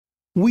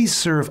We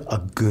serve a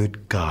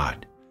good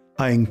God.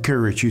 I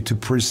encourage you to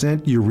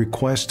present your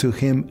request to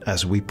Him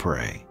as we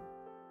pray.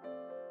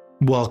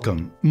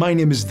 Welcome, my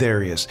name is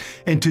Darius,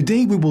 and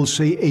today we will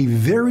say a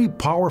very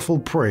powerful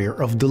prayer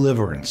of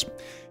deliverance.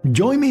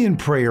 Join me in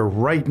prayer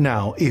right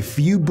now if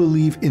you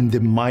believe in the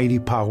mighty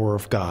power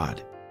of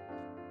God.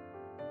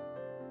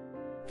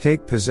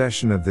 Take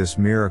possession of this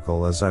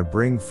miracle as I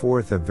bring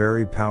forth a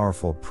very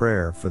powerful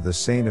prayer for the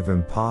saint of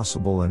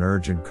impossible and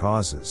urgent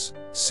causes,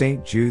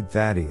 Saint Jude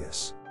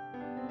Thaddeus.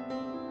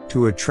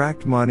 To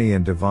attract money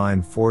and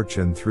divine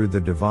fortune through the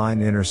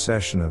divine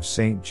intercession of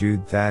Saint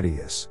Jude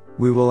Thaddeus,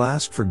 we will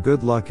ask for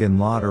good luck in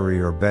lottery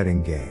or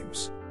betting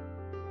games.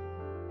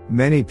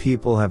 Many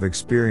people have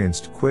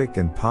experienced quick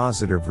and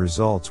positive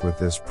results with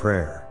this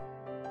prayer.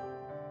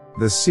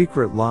 The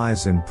secret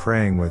lies in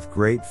praying with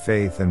great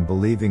faith and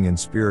believing in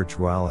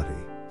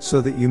spirituality,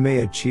 so that you may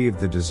achieve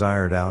the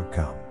desired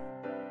outcome.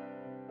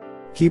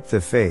 Keep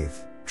the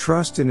faith,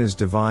 trust in His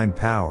divine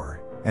power,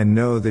 and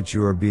know that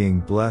you are being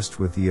blessed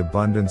with the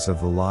abundance of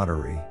the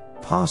lottery,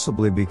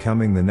 possibly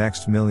becoming the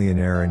next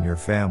millionaire in your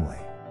family.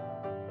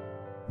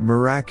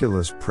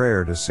 Miraculous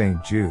prayer to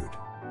Saint Jude.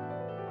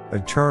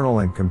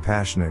 Eternal and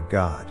compassionate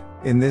God,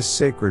 in this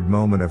sacred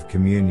moment of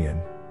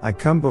communion, I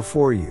come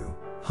before you,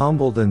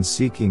 humbled and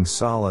seeking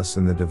solace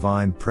in the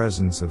divine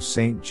presence of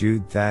Saint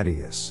Jude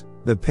Thaddeus,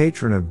 the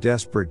patron of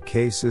desperate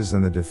cases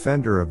and the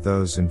defender of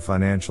those in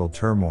financial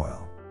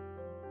turmoil.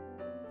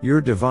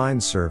 Your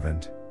divine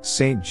servant,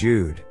 Saint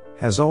Jude,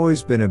 has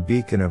always been a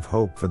beacon of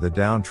hope for the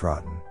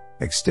downtrodden,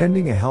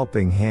 extending a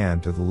helping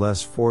hand to the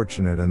less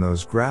fortunate and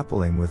those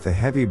grappling with the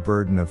heavy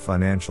burden of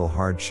financial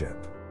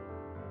hardship.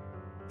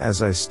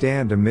 As I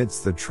stand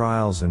amidst the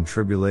trials and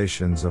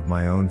tribulations of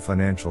my own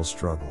financial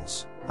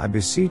struggles, I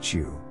beseech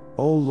you,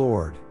 O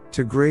Lord,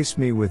 to grace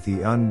me with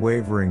the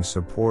unwavering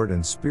support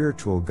and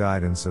spiritual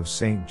guidance of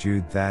Saint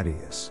Jude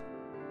Thaddeus.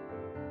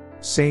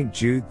 Saint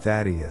Jude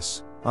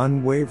Thaddeus,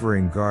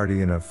 unwavering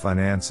guardian of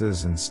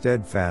finances and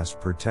steadfast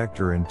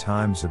protector in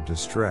times of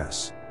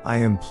distress, I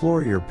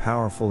implore your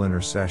powerful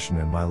intercession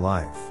in my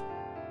life.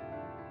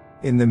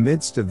 In the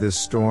midst of this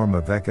storm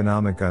of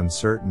economic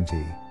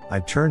uncertainty, I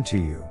turn to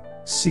you,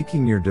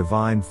 seeking your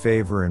divine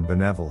favor and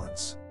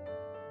benevolence.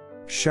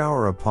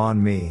 Shower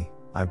upon me,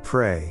 I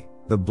pray,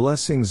 the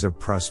blessings of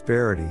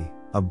prosperity,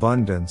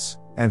 abundance,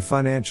 and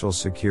financial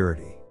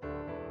security.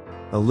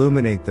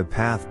 Illuminate the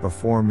path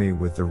before me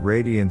with the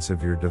radiance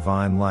of your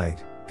divine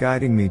light,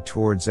 guiding me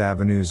towards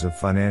avenues of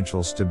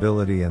financial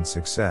stability and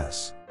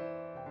success.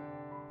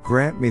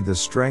 Grant me the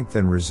strength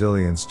and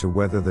resilience to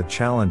weather the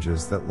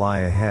challenges that lie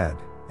ahead,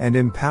 and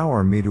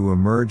empower me to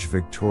emerge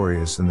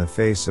victorious in the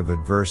face of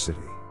adversity.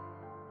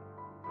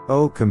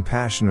 O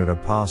compassionate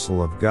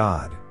apostle of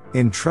God,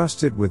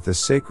 entrusted with the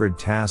sacred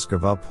task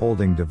of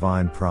upholding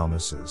divine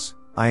promises,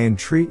 I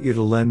entreat you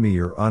to lend me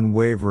your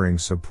unwavering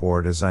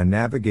support as I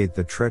navigate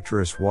the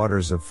treacherous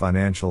waters of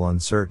financial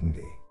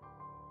uncertainty.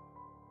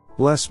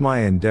 Bless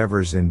my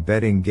endeavors in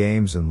betting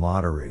games and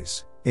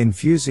lotteries,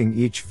 infusing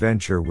each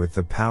venture with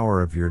the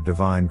power of your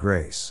divine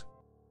grace.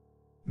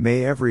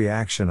 May every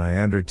action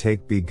I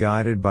undertake be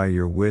guided by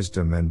your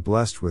wisdom and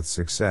blessed with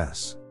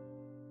success.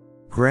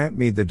 Grant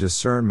me the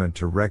discernment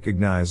to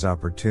recognize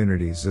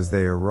opportunities as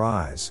they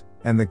arise,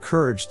 and the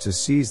courage to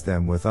seize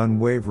them with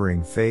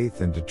unwavering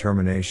faith and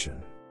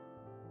determination.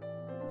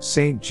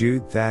 Saint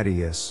Jude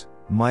Thaddeus,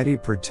 mighty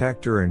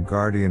protector and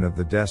guardian of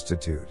the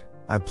destitute,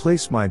 I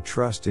place my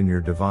trust in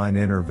your divine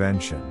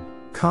intervention,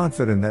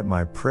 confident that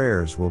my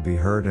prayers will be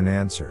heard and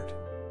answered.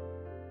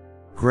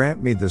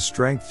 Grant me the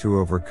strength to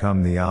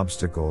overcome the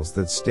obstacles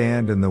that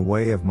stand in the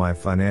way of my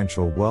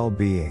financial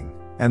well-being,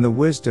 and the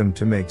wisdom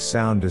to make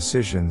sound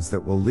decisions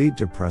that will lead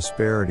to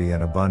prosperity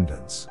and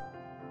abundance.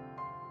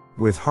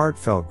 With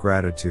heartfelt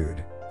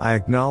gratitude, I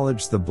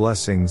acknowledge the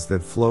blessings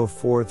that flow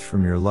forth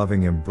from your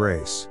loving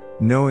embrace,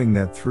 knowing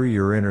that through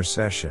your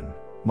intercession,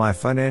 my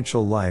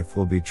financial life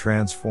will be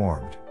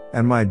transformed,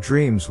 and my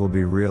dreams will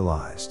be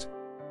realized.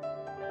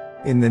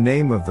 In the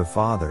name of the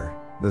Father,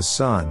 the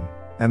Son,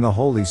 and the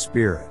Holy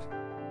Spirit.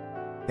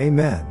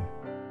 Amen.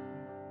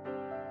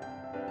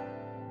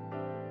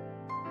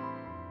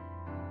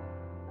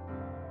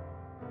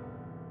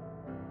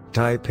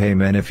 Type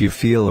Amen if you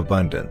feel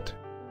abundant.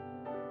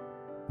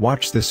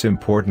 Watch this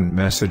important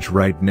message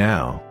right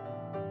now.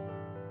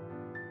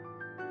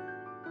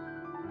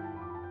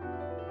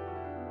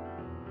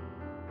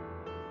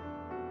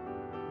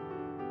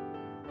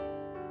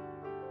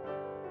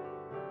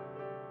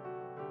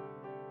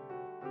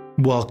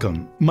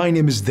 Welcome, my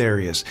name is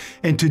Darius,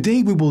 and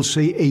today we will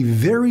say a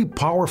very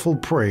powerful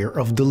prayer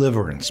of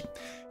deliverance.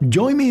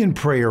 Join me in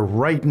prayer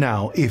right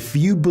now if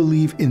you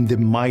believe in the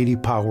mighty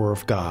power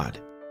of God.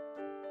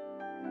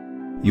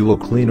 You will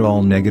clean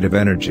all negative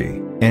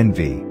energy,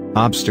 envy,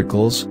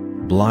 obstacles,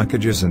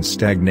 blockages and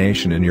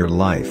stagnation in your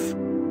life.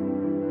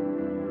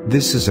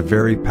 This is a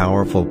very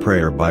powerful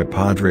prayer by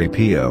Padre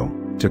Pio,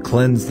 to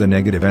cleanse the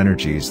negative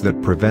energies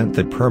that prevent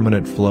the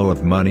permanent flow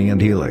of money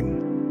and healing.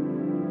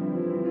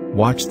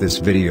 Watch this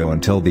video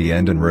until the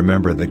end and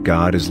remember that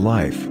God is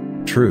life,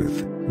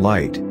 truth,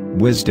 light,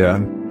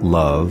 wisdom,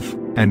 love,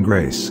 and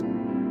grace.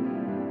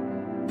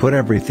 Put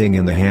everything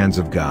in the hands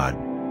of God.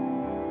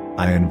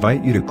 I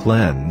invite you to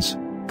cleanse,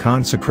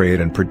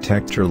 consecrate and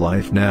protect your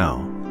life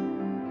now.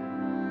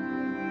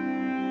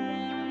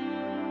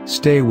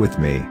 Stay with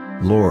me,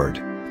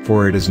 Lord,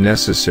 for it is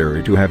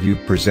necessary to have you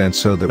present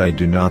so that I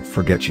do not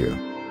forget you.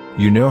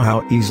 You know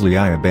how easily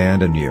I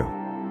abandon you.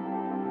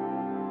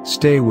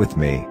 Stay with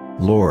me,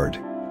 Lord,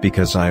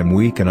 because I am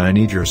weak and I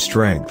need your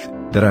strength,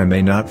 that I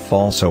may not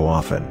fall so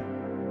often.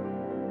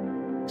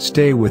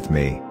 Stay with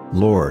me,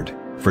 Lord,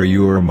 for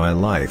you are my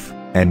life,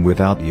 and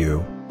without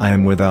you, I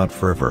am without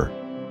fervor.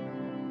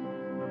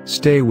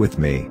 Stay with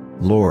me,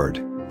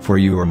 Lord, for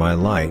you are my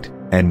light,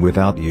 and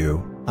without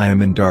you, I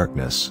am in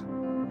darkness.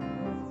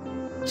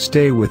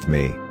 Stay with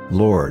me,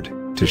 Lord,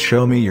 to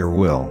show me your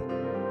will.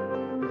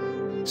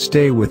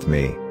 Stay with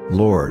me,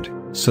 Lord,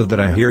 so that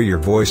I hear your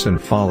voice and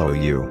follow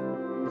you.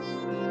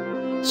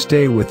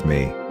 Stay with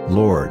me,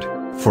 Lord,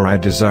 for I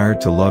desire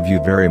to love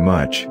you very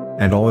much,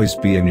 and always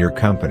be in your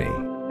company.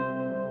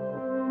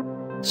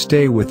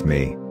 Stay with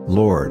me,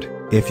 Lord,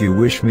 if you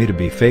wish me to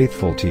be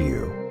faithful to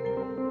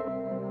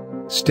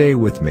you. Stay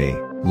with me,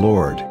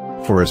 Lord,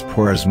 for as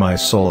poor as my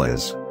soul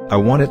is, I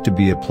want it to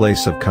be a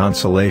place of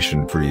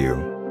consolation for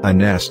you, a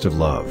nest of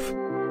love.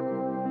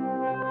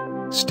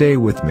 Stay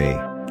with me,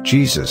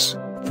 Jesus,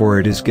 for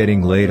it is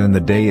getting late and the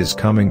day is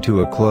coming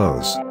to a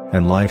close,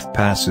 and life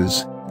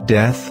passes,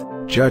 death,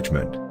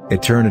 judgment,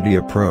 eternity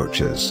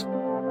approaches.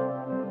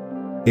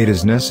 It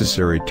is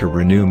necessary to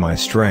renew my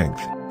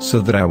strength, so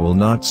that I will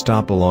not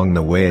stop along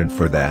the way, and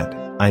for that,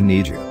 I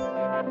need you.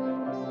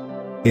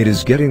 It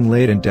is getting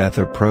late and death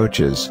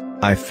approaches.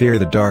 I fear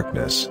the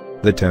darkness,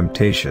 the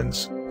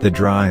temptations, the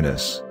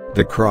dryness,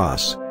 the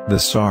cross, the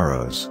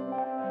sorrows.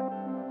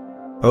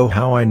 Oh,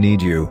 how I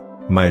need you,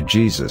 my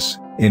Jesus,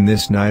 in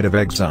this night of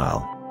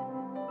exile.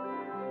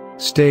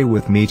 Stay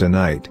with me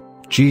tonight,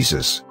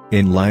 Jesus,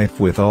 in life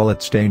with all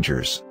its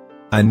dangers.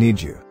 I need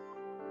you.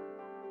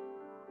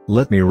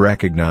 Let me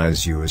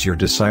recognize you as your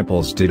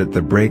disciples did at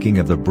the breaking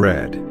of the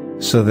bread,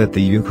 so that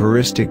the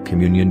Eucharistic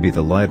communion be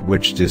the light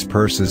which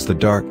disperses the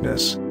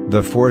darkness,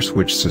 the force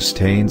which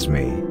sustains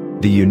me,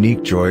 the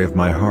unique joy of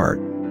my heart.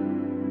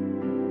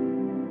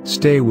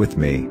 Stay with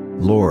me,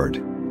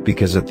 Lord,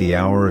 because at the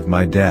hour of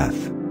my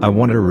death, I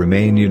want to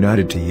remain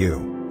united to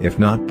you, if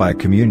not by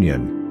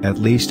communion, at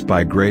least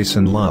by grace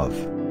and love.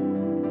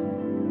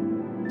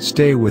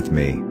 Stay with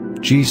me,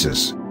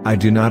 Jesus. I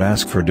do not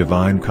ask for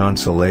divine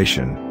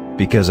consolation,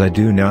 because I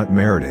do not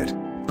merit it,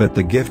 but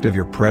the gift of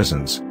your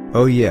presence.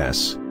 Oh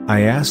yes,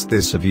 I ask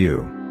this of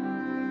you.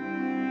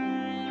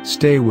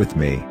 Stay with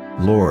me,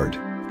 Lord,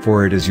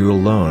 for it is you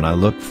alone I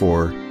look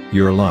for,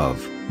 your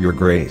love, your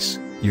grace,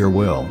 your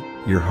will,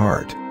 your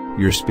heart,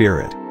 your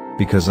spirit,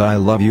 because I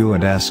love you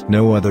and ask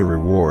no other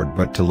reward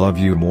but to love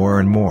you more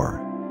and more.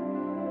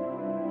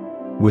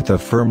 With a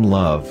firm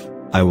love,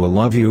 I will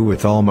love you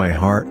with all my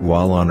heart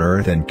while on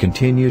earth and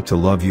continue to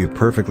love you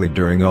perfectly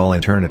during all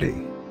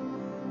eternity.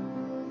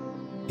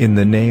 In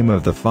the name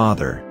of the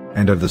Father,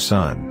 and of the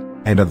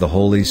Son, and of the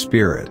Holy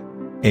Spirit.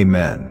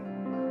 Amen.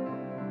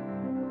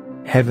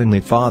 Heavenly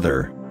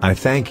Father, I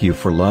thank you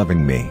for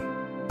loving me.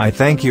 I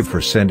thank you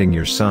for sending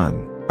your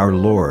Son, our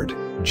Lord,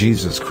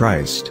 Jesus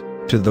Christ,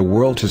 to the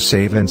world to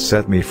save and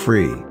set me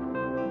free.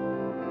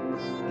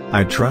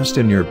 I trust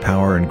in your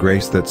power and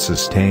grace that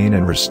sustain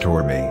and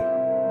restore me.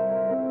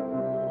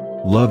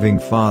 Loving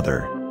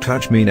Father,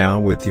 touch me now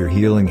with your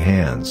healing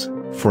hands,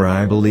 for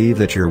I believe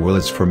that your will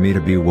is for me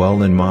to be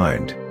well in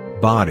mind,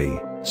 body,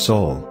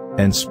 soul,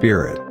 and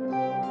spirit.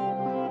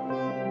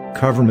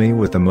 Cover me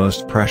with the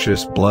most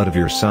precious blood of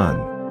your Son,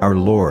 our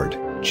Lord,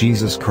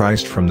 Jesus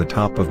Christ, from the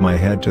top of my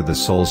head to the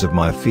soles of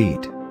my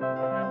feet.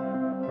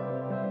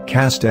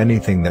 Cast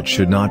anything that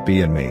should not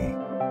be in me.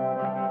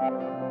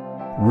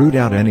 Root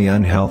out any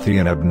unhealthy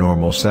and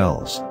abnormal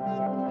cells.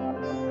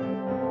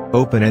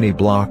 Open any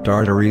blocked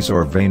arteries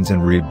or veins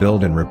and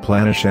rebuild and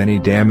replenish any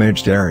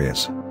damaged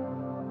areas.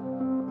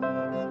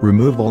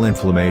 Remove all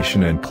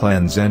inflammation and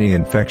cleanse any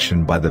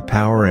infection by the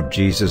power of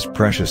Jesus'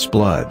 precious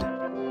blood.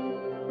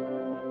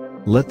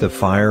 Let the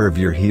fire of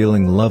your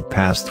healing love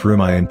pass through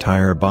my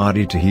entire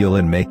body to heal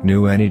and make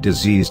new any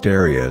diseased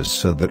areas,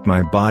 so that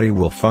my body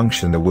will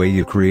function the way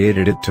you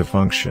created it to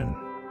function.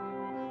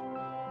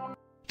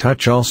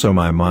 Touch also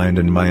my mind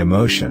and my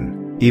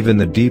emotion, even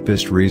the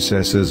deepest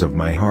recesses of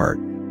my heart.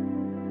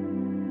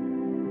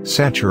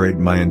 Saturate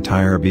my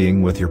entire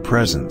being with your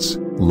presence,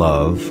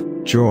 love,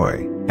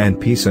 joy, and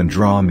peace, and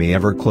draw me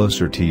ever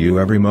closer to you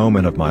every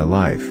moment of my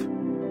life.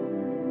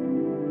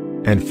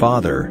 And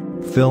Father,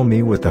 fill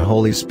me with the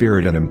Holy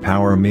Spirit and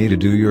empower me to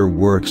do your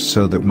works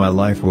so that my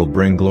life will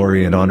bring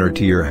glory and honor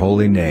to your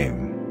holy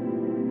name.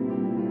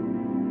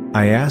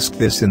 I ask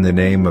this in the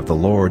name of the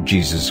Lord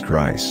Jesus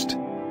Christ.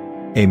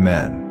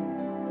 Amen.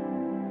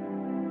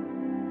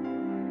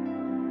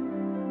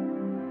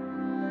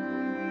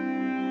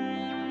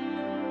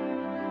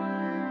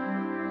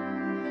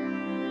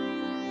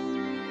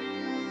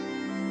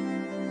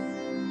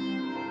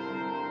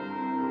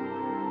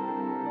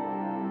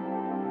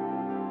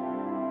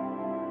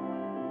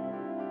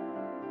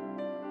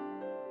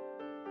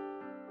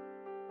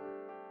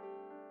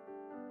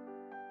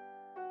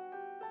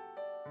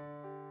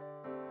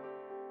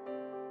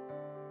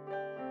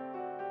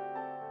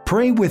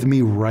 Pray with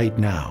me right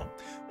now.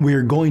 We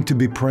are going to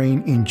be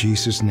praying in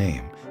Jesus'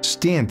 name,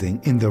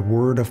 standing in the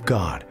Word of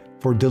God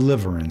for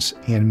deliverance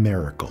and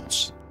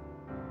miracles.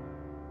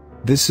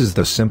 This is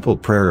the simple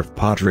prayer of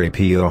Padre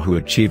Pio, who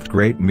achieved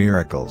great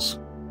miracles.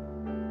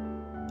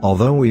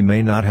 Although we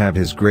may not have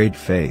his great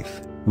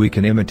faith, we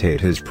can imitate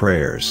his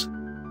prayers.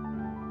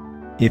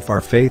 If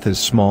our faith is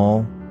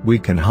small, we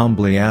can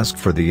humbly ask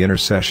for the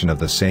intercession of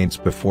the saints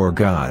before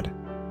God.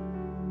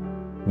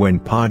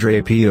 When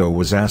Padre Pio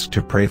was asked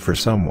to pray for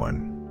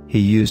someone, he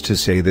used to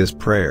say this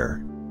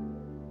prayer.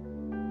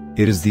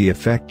 It is the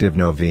effective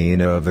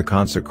novena of the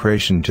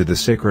consecration to the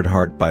Sacred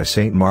Heart by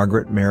Saint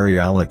Margaret Mary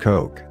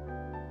Alacoque.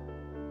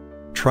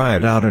 Try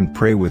it out and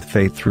pray with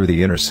faith through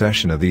the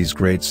intercession of these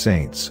great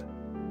saints.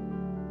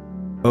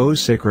 O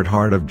Sacred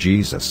Heart of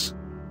Jesus,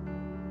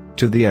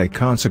 to Thee I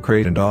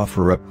consecrate and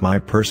offer up my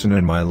person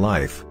and my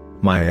life,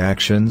 my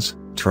actions,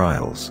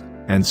 trials,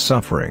 and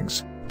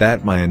sufferings,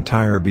 that my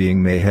entire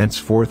being may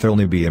henceforth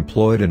only be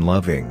employed in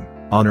loving,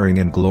 honoring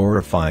and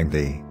glorifying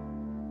Thee.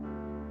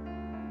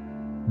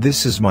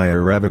 This is my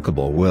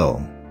irrevocable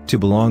will, to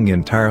belong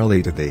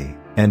entirely to Thee,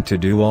 and to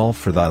do all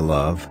for Thy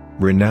love,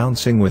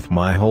 renouncing with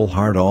my whole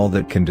heart all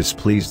that can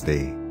displease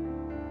Thee.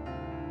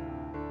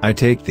 I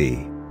take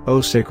Thee,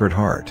 O Sacred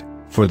Heart,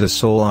 for the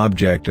sole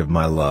object of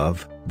my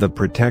love, the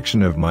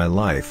protection of my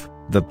life,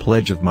 the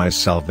pledge of my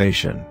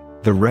salvation,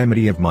 the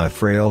remedy of my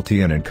frailty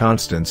and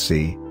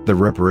inconstancy, the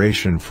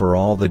reparation for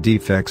all the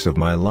defects of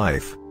my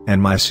life,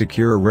 and my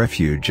secure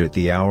refuge at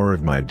the hour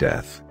of my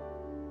death.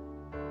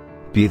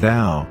 Be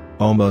Thou,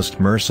 O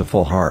most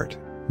merciful Heart,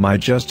 my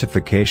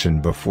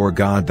justification before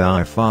God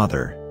Thy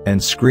Father,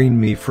 and screen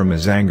me from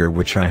His anger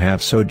which I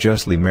have so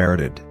justly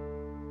merited.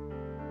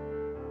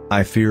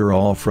 I fear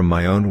all from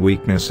my own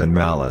weakness and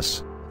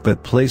malice,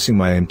 but placing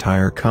my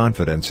entire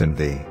confidence in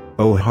Thee,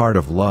 O Heart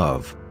of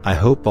love, I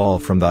hope all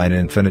from Thine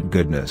infinite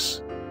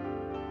goodness.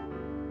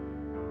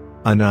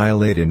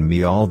 Annihilate in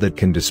me all that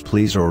can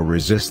displease or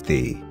resist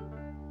Thee.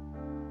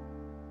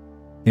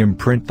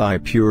 Imprint Thy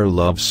pure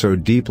love so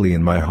deeply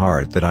in my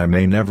heart that I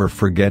may never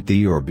forget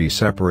Thee or be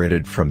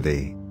separated from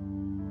Thee.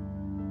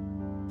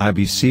 I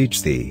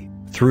beseech Thee,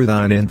 through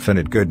Thine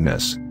infinite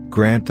goodness,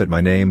 grant that my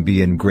name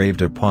be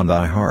engraved upon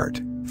Thy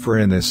heart, for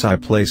in this I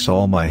place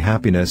all my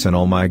happiness and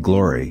all my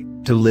glory,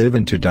 to live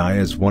and to die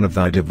as one of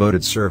Thy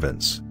devoted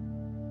servants.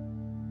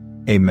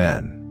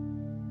 Amen.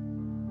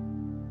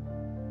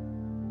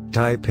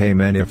 Type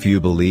Amen if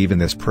you believe in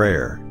this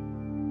prayer.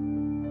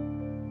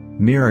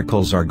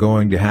 Miracles are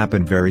going to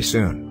happen very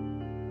soon.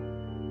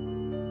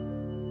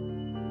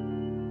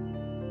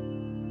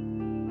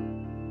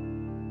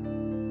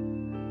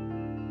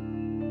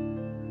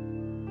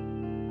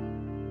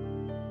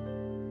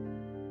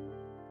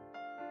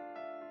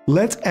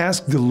 Let's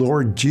ask the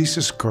Lord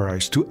Jesus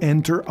Christ to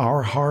enter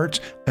our hearts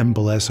and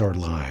bless our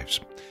lives.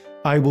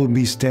 I will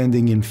be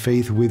standing in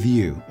faith with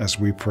you as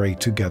we pray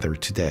together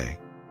today.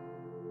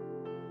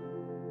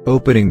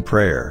 Opening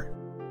prayer.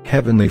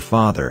 Heavenly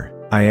Father,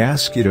 I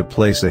ask You to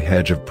place a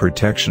hedge of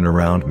protection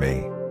around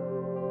me.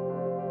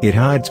 It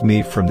hides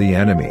me from the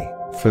enemy,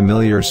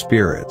 familiar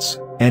spirits,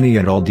 any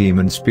and all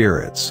demon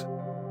spirits,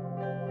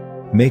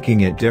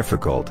 making it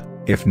difficult,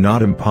 if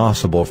not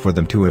impossible, for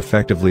them to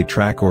effectively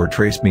track or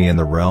trace me in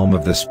the realm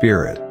of the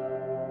Spirit.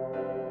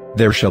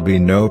 There shall be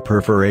no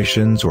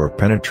perforations or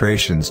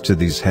penetrations to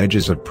these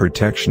hedges of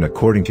protection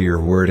according to Your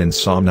word in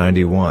Psalm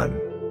 91.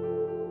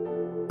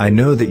 I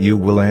know that You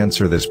will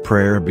answer this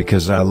prayer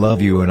because I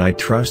love You and I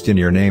trust in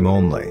Your name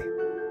only.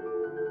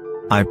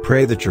 I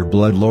pray that Your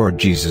blood, Lord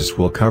Jesus,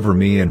 will cover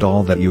me and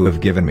all that You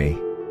have given me,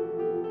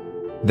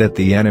 that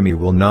the enemy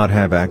will not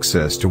have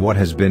access to what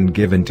has been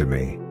given to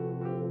me.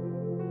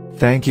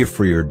 Thank You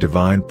for Your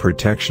divine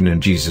protection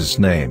in Jesus'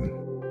 name.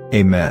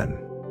 Amen.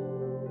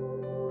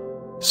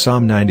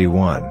 Psalm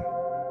 91.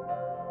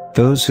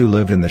 Those who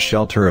live in the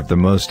shelter of the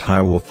Most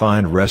High will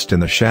find rest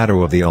in the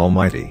shadow of the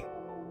Almighty.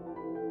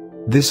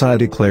 This I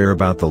declare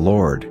about the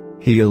Lord,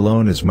 He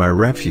alone is my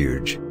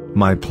refuge,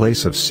 my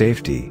place of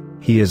safety,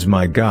 He is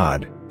my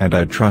God, and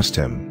I trust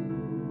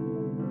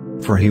Him.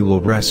 For He will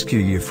rescue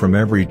you from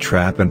every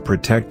trap and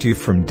protect you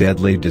from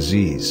deadly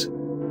disease.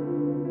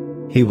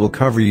 He will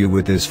cover you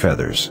with His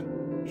feathers.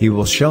 He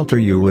will shelter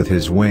you with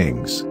His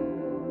wings.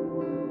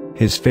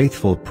 His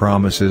faithful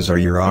promises are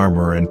your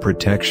armor and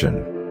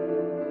protection.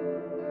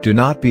 Do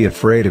not be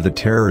afraid of the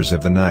terrors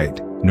of the night,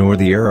 nor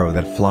the arrow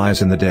that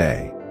flies in the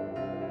day.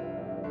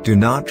 Do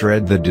not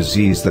dread the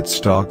disease that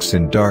stalks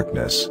in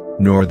darkness,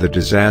 nor the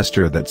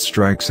disaster that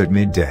strikes at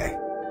midday.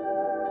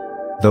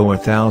 Though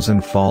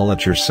 1,000 fall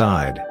at your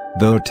side,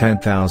 though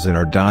 10,000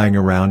 are dying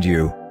around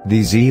you,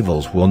 these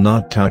evils will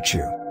not touch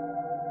you.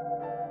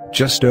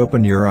 Just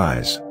open your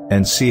eyes,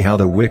 and see how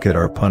the wicked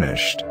are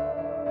punished.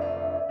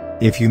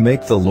 If you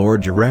make the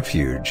Lord your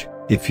refuge,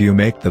 if you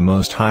make the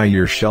Most High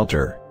your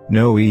shelter,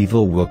 no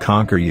evil will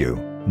conquer you,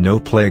 no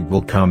plague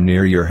will come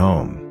near your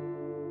home.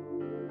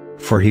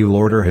 For He will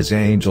order His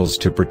angels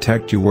to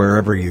protect you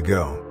wherever you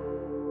go.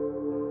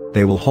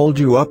 They will hold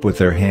you up with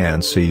their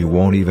hands so you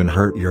won't even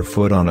hurt your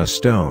foot on a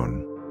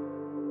stone.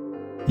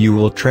 You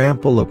will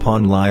trample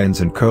upon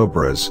lions and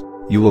cobras,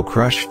 you will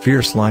crush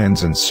fierce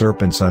lions and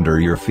serpents under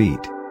your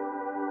feet.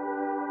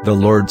 The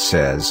Lord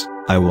says,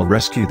 I will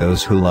rescue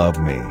those who love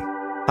me.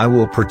 I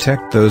will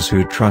protect those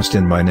who trust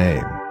in my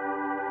name.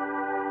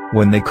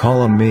 When they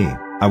call on me,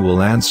 I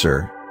will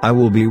answer, I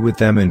will be with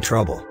them in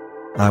trouble.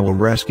 I will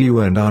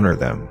rescue and honor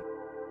them.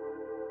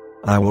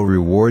 I will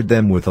reward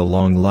them with a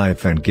long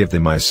life and give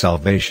them my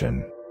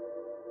salvation.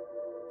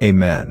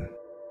 Amen.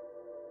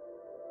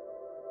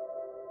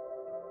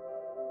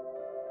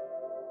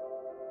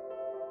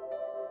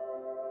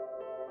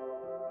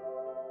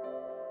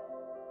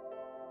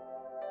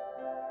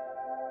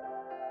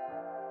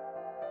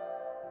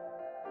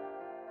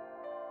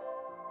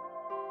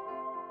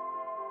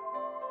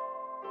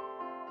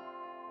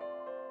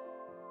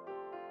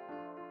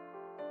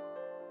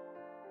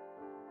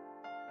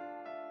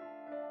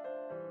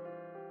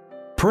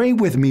 Pray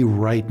with me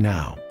right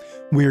now.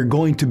 We are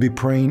going to be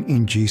praying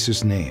in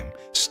Jesus' name,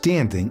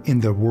 standing in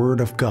the Word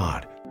of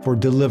God for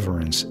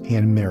deliverance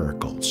and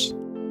miracles.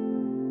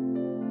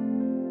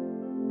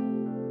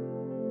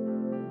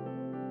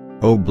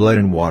 O blood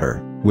and water,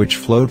 which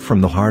flowed from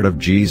the heart of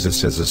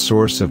Jesus as a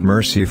source of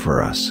mercy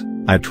for us,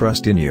 I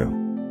trust in you.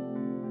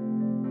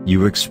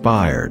 You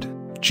expired,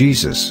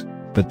 Jesus,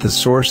 but the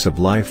source of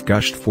life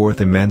gushed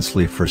forth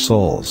immensely for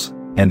souls,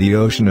 and the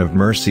ocean of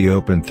mercy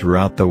opened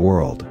throughout the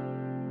world.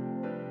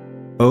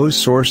 O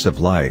source of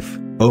life,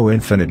 O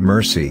infinite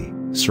mercy,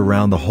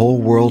 surround the whole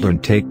world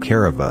and take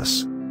care of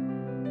us.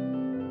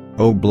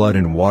 O blood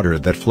and water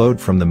that flowed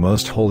from the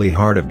most holy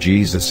heart of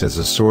Jesus as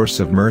a source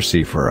of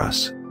mercy for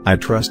us, I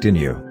trust in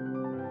you.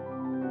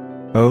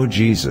 O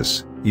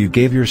Jesus, you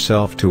gave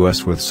yourself to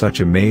us with such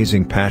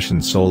amazing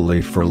passion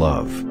solely for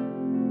love.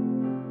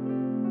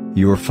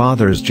 Your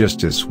Father's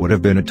justice would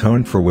have been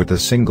atoned for with a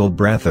single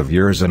breath of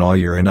yours, and all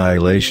your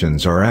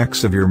annihilations are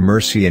acts of your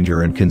mercy and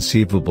your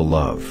inconceivable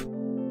love.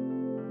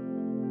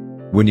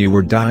 When you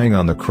were dying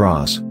on the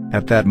cross,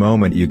 at that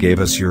moment you gave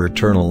us your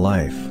eternal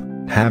life.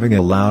 Having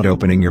allowed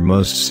opening your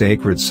most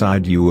sacred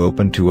side, you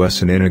opened to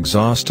us an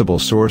inexhaustible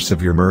source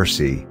of your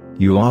mercy.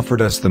 You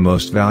offered us the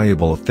most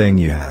valuable thing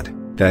you had,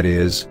 that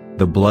is,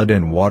 the blood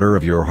and water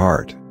of your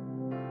heart.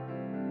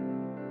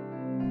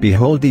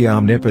 Behold the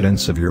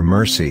omnipotence of your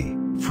mercy,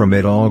 from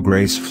it all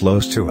grace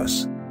flows to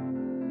us.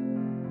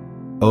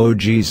 O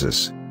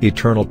Jesus,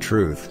 eternal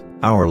truth,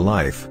 our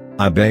life,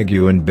 I beg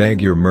you and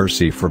beg your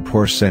mercy for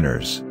poor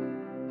sinners.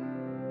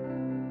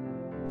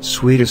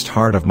 Sweetest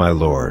heart of my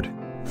Lord,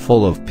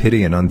 full of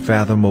pity and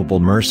unfathomable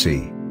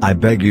mercy, I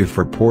beg you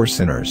for poor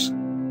sinners.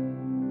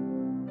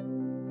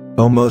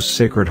 O most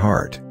sacred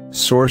heart,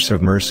 source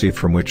of mercy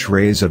from which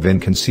rays of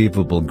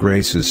inconceivable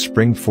graces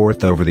spring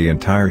forth over the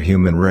entire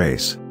human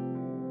race,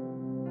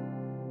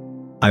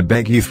 I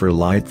beg you for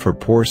light for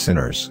poor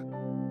sinners.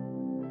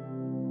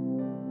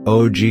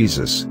 O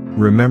Jesus,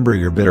 remember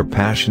your bitter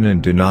passion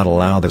and do not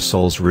allow the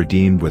souls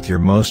redeemed with your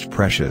most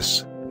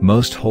precious,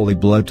 most holy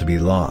blood to be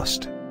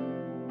lost.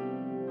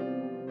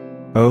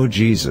 O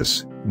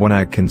Jesus, when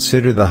I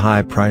consider the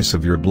high price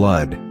of your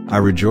blood, I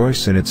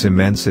rejoice in its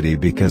immensity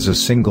because a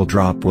single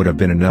drop would have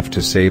been enough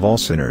to save all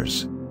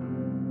sinners.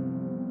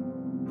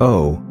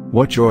 Oh,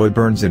 what joy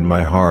burns in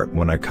my heart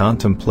when I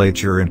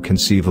contemplate your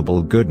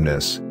inconceivable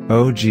goodness,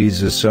 O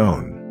Jesus'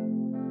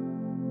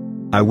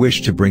 own. I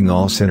wish to bring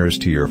all sinners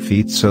to your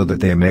feet so that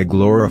they may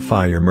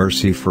glorify your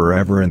mercy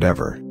forever and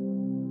ever.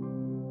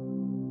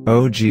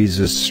 O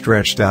Jesus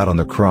stretched out on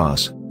the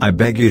cross, I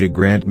beg you to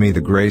grant me the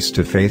grace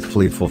to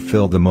faithfully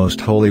fulfill the most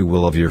holy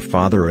will of your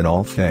Father in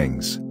all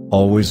things,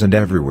 always and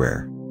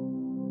everywhere.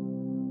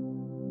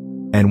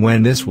 And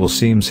when this will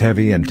seems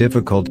heavy and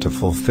difficult to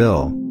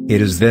fulfill,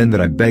 it is then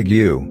that I beg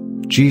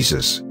you,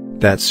 Jesus,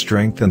 that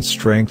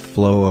strength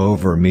flow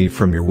over me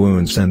from your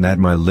wounds and that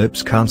my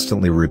lips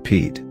constantly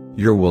repeat,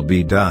 your will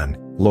be done,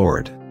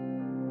 Lord.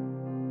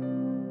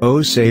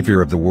 O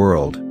Savior of the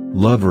world,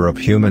 lover of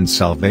human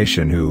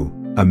salvation who,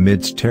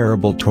 amidst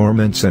terrible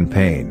torments and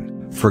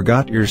pain,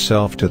 forgot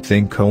yourself to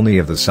think only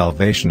of the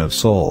salvation of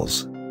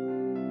souls.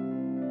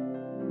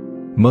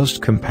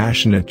 Most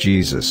compassionate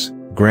Jesus,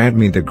 grant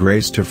me the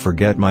grace to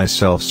forget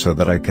myself so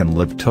that I can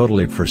live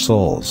totally for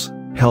souls,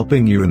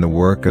 helping you in the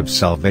work of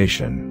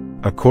salvation,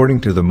 according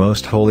to the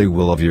most holy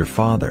will of your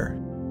Father.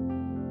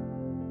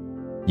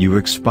 You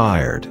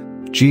expired,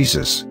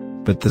 Jesus,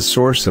 but the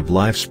source of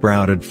life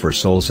sprouted for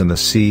souls and the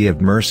sea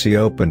of mercy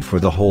opened for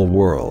the whole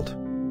world.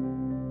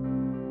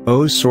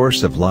 O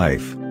source of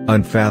life,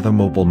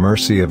 unfathomable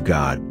mercy of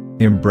God,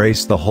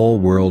 embrace the whole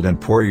world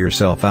and pour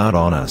yourself out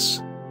on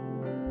us.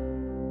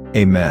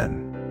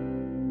 Amen.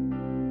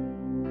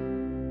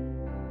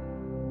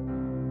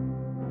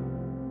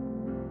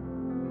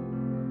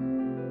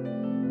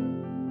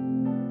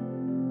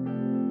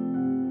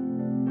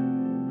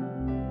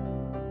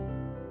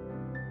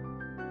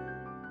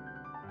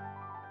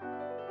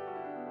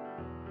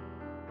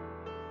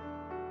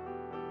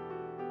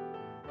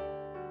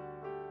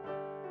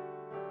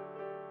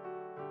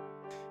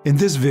 In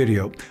this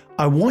video,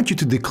 I want you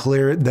to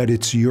declare that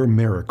it's your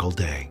miracle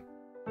day.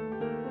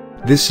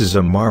 This is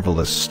a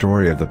marvelous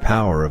story of the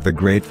power of the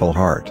grateful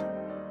heart.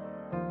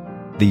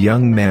 The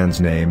young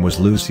man's name was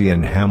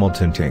Lucien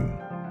Hamilton Ting.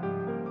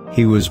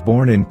 He was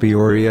born in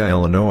Peoria,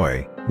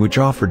 Illinois, which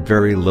offered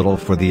very little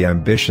for the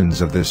ambitions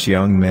of this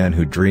young man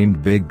who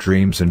dreamed big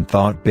dreams and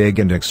thought big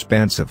and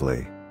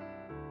expansively.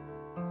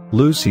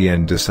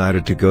 Lucien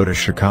decided to go to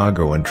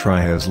Chicago and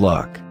try his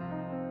luck.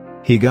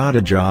 He got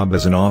a job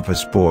as an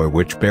office boy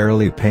which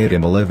barely paid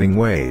him a living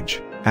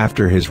wage.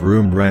 After his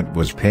room rent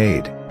was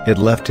paid, it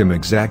left him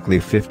exactly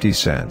 50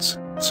 cents,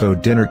 so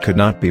dinner could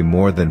not be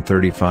more than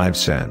 35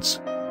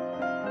 cents.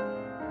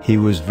 He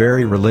was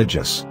very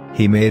religious.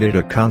 He made it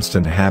a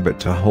constant habit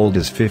to hold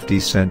his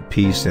 50-cent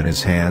piece in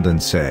his hand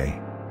and say,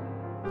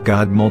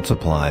 "God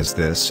multiplies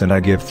this and I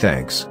give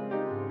thanks.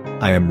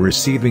 I am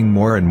receiving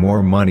more and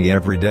more money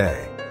every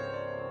day."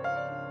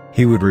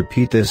 He would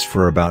repeat this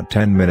for about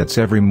 10 minutes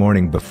every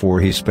morning before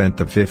he spent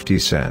the 50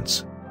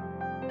 cents.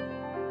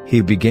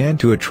 He began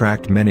to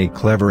attract many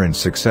clever and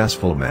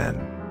successful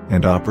men,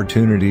 and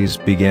opportunities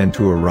began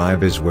to arrive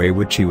his way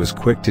which he was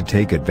quick to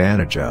take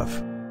advantage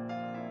of.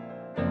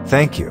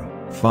 "Thank you,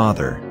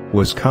 Father,"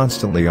 was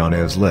constantly on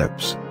his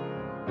lips.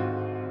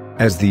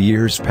 As the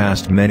years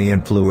passed, many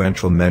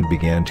influential men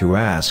began to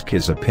ask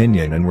his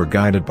opinion and were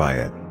guided by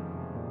it.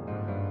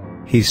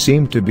 He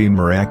seemed to be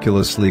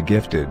miraculously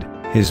gifted.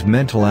 His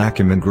mental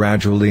acumen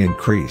gradually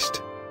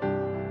increased.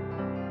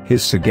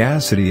 His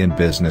sagacity in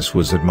business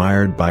was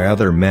admired by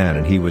other men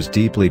and he was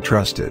deeply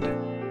trusted.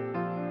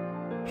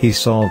 He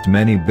solved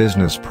many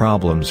business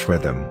problems for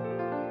them.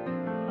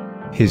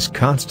 His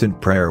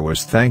constant prayer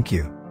was, "Thank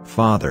you,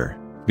 Father,"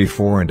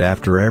 before and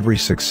after every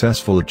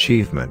successful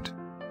achievement.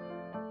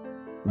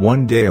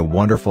 One day a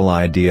wonderful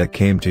idea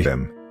came to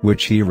him,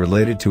 which he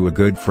related to a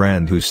good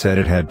friend who said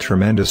it had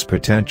tremendous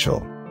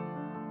potential.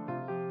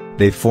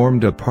 They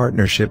formed a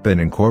partnership and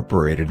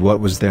incorporated what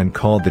was then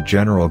called the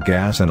General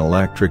Gas and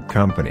Electric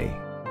Company.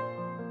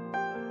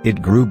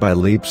 It grew by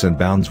leaps and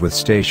bounds with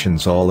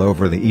stations all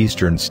over the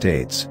eastern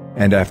states,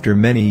 and after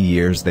many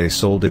years they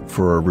sold it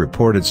for a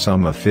reported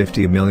sum of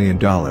 $50 million.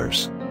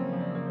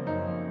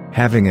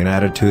 Having an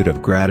attitude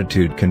of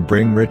gratitude can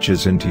bring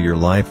riches into your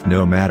life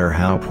no matter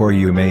how poor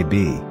you may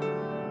be.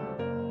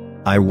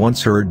 I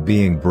once heard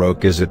being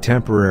broke is a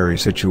temporary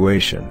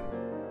situation.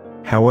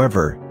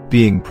 However,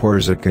 being poor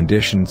is a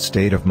conditioned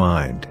state of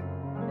mind.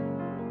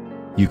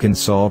 You can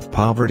solve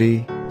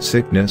poverty,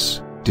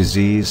 sickness,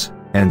 disease,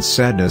 and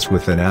sadness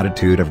with an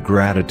attitude of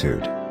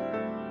gratitude.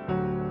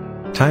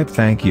 Type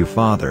 "Thank you,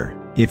 Father,"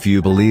 if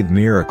you believe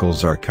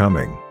miracles are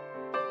coming.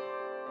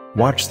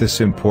 Watch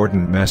this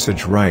important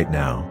message right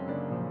now.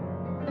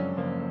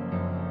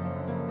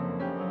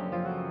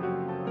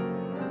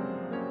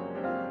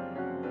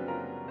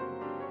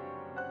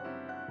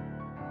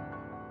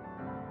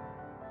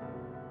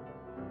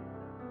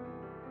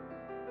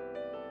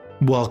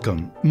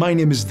 Welcome, my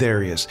name is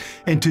Darius,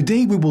 and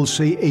today we will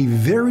say a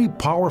very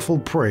powerful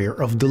prayer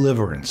of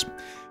deliverance.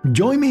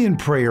 Join me in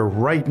prayer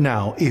right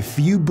now if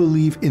you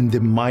believe in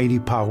the mighty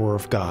power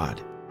of God.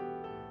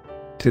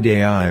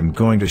 Today I am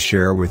going to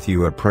share with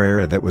you a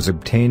prayer that was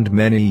obtained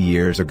many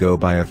years ago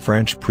by a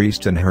French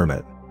priest and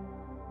hermit.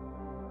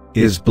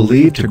 It is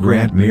believed to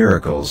grant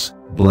miracles,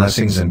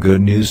 blessings and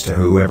good news to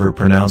whoever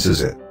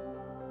pronounces it.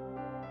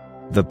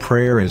 The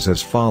prayer is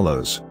as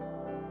follows.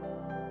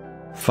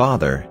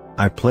 Father,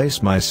 I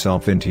place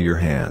myself into your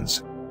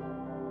hands.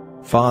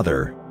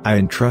 Father, I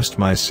entrust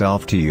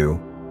myself to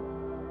you.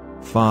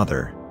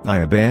 Father, I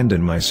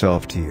abandon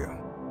myself to you.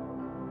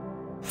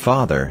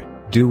 Father,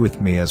 do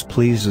with me as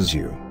pleases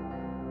you.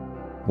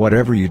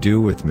 Whatever you do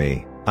with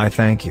me, I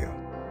thank you.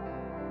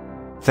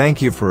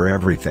 Thank you for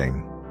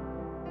everything.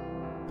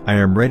 I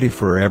am ready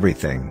for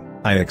everything,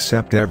 I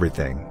accept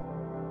everything.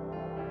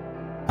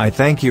 I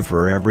thank you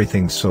for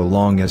everything so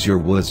long as your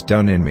will is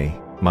done in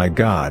me, my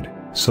God.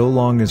 So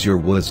long as your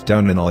will is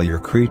done in all your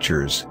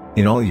creatures,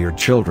 in all your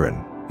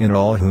children, in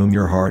all whom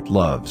your heart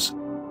loves.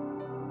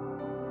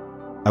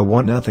 I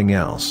want nothing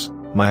else,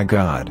 my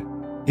God.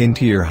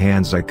 Into your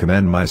hands I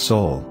commend my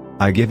soul,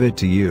 I give it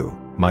to you,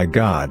 my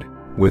God,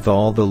 with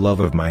all the love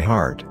of my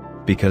heart,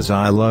 because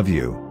I love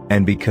you,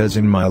 and because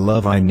in my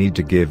love I need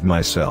to give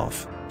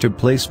myself, to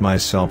place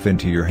myself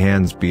into your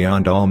hands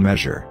beyond all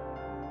measure.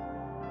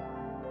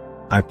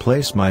 I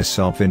place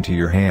myself into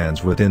your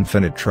hands with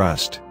infinite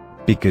trust,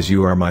 because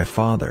you are my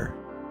Father.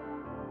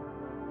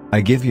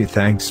 I give you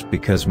thanks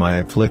because my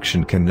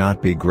affliction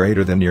cannot be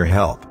greater than your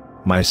help,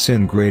 my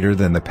sin greater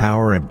than the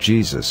power of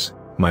Jesus,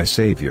 my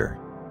Savior.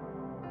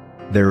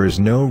 There is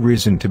no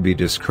reason to be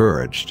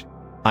discouraged.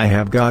 I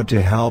have God to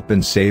help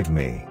and save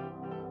me.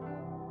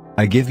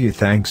 I give you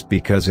thanks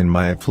because in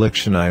my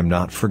affliction I am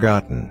not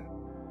forgotten.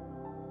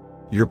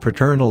 Your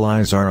paternal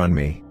eyes are on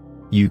me.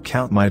 You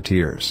count my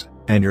tears,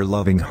 and your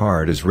loving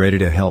heart is ready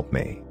to help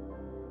me.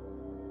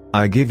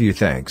 I give you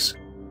thanks.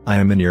 I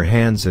am in your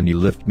hands and you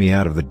lift me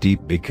out of the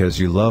deep because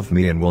you love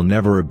me and will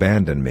never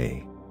abandon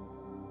me.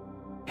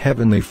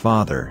 Heavenly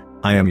Father,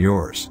 I am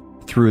yours,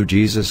 through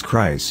Jesus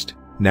Christ,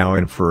 now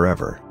and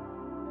forever.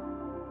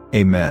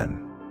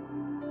 Amen.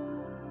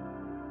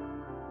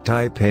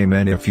 Type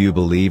Amen if you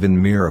believe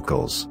in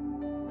miracles.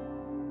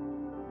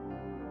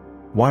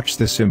 Watch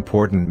this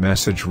important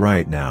message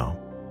right now.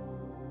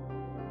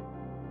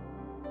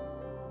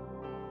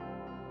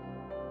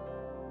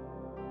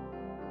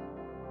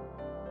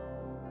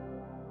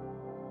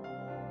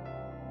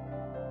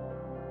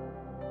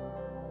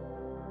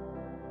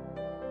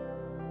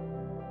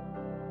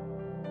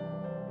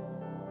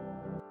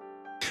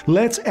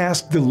 Let's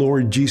ask the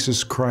Lord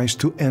Jesus Christ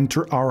to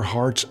enter our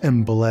hearts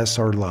and bless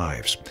our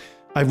lives.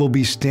 I will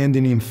be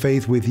standing in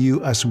faith with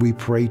you as we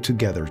pray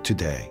together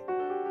today.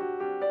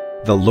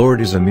 The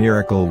Lord is a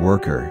miracle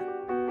worker.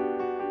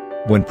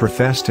 When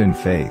professed in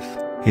faith,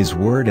 His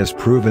Word has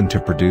proven to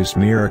produce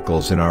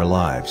miracles in our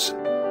lives.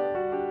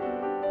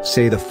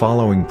 Say the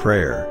following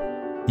prayer.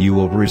 You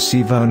will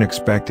receive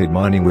unexpected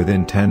money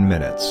within 10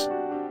 minutes.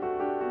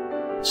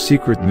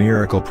 Secret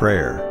Miracle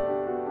Prayer.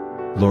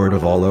 Lord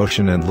of all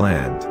ocean and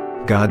land,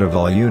 God of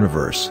all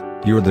universe,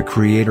 You're the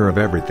creator of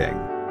everything.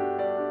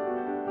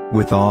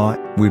 With awe,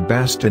 we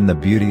bask in the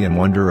beauty and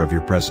wonder of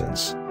Your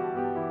presence.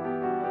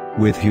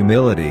 With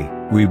humility,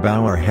 we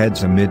bow our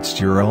heads amidst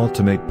Your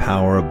ultimate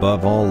power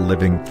above all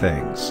living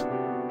things.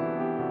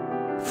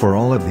 For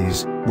all of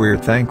these, we're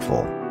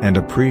thankful and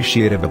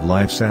appreciative of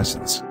life's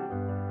essence.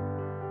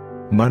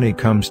 Money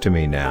comes to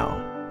me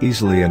now,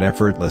 easily and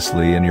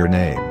effortlessly in Your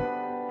name.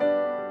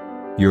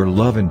 Your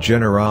love and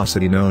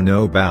generosity know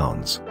no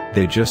bounds,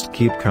 they just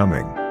keep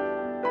coming.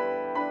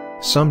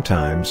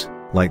 Sometimes,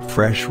 like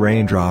fresh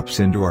raindrops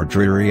into our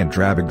dreary and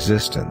drab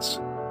existence.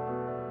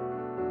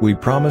 We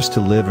promise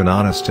to live an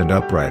honest and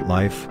upright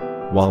life,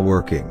 while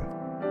working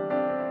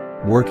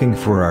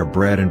for our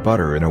bread and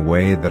butter in a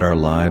way that our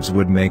lives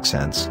would make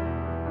sense.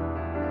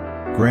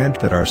 Grant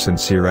that our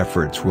sincere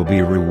efforts will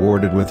be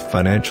rewarded with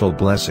financial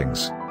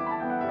blessings.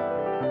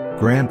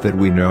 Grant that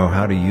we know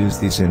how to use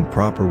these in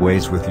proper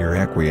ways with Your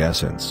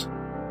acquiescence.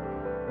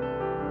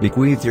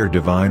 Bequeath Your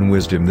divine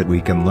wisdom that we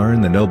can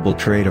learn the noble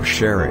trait of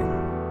sharing.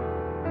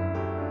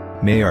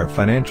 May our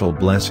financial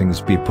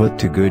blessings be put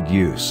to good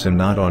use and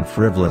not on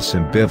frivolous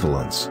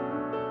ambivalence.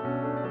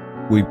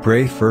 We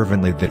pray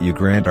fervently that You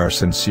grant our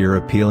sincere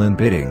appeal and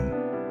bidding.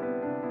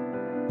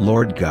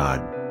 Lord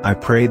God, I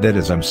pray that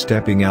as I'm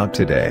stepping out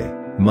today,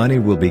 money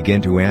will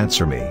begin to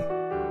answer me.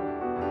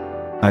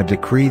 I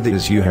decree that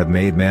as You have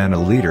made man a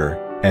leader,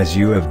 as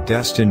You have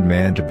destined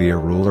man to be a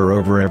ruler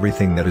over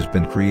everything that has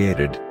been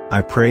created,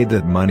 I pray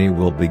that money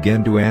will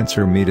begin to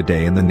answer me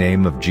today in the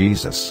name of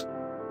Jesus.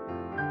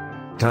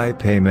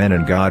 Type Amen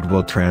and God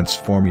will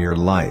transform your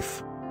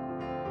life.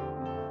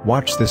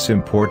 Watch this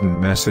important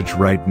message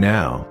right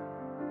now.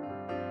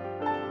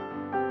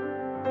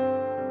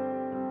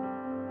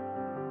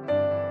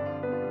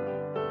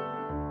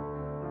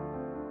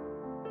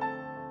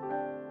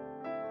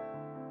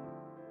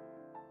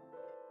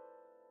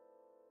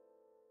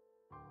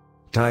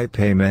 Type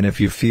Amen if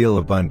you feel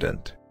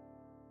abundant.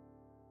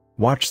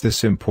 Watch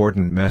this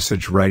important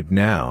message right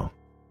now.